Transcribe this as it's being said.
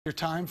Your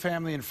time,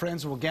 family and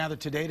friends will gather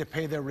today to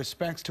pay their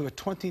respects to a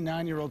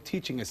 29-year-old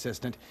teaching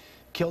assistant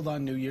killed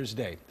on New Year's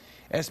Day.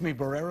 Esme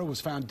Barrera was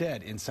found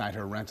dead inside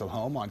her rental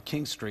home on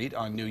King Street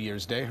on New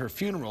Year's Day. Her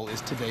funeral is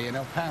today in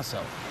El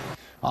Paso.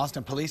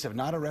 Austin police have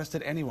not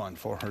arrested anyone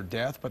for her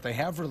death, but they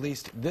have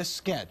released this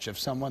sketch of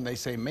someone they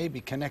say may be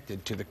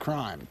connected to the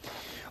crime.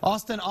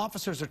 Austin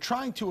officers are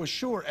trying to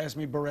assure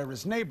Esme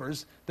Barrera's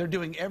neighbors they're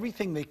doing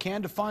everything they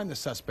can to find the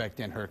suspect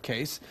in her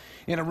case.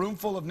 In a room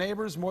full of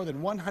neighbors, more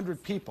than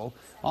 100 people,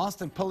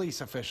 Austin police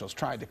officials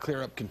tried to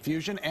clear up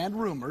confusion and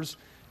rumors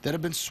that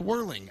have been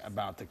swirling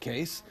about the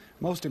case.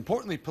 Most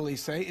importantly,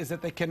 police say, is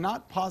that they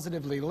cannot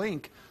positively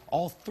link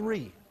all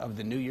three of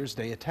the New Year's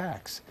Day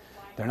attacks.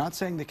 They're not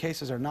saying the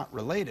cases are not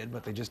related,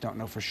 but they just don't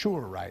know for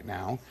sure right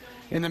now.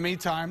 In the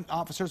meantime,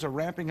 officers are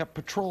ramping up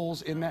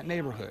patrols in that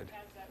neighborhood.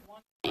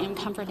 I am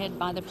comforted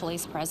by the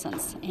police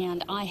presence,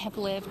 and I have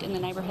lived in the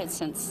neighborhood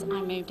since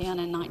I moved in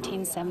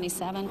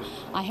 1977.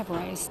 I have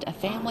raised a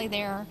family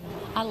there.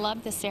 I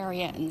love this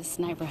area and this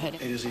neighborhood.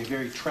 It is a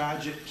very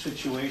tragic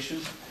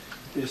situation.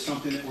 It is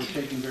something that we're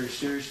taking very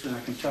seriously, and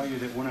I can tell you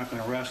that we're not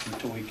going to rest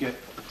until we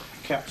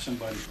catch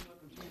somebody.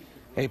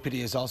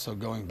 APD is also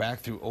going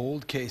back through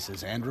old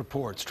cases and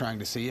reports, trying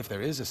to see if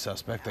there is a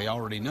suspect they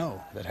already know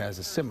that has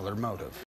a similar motive.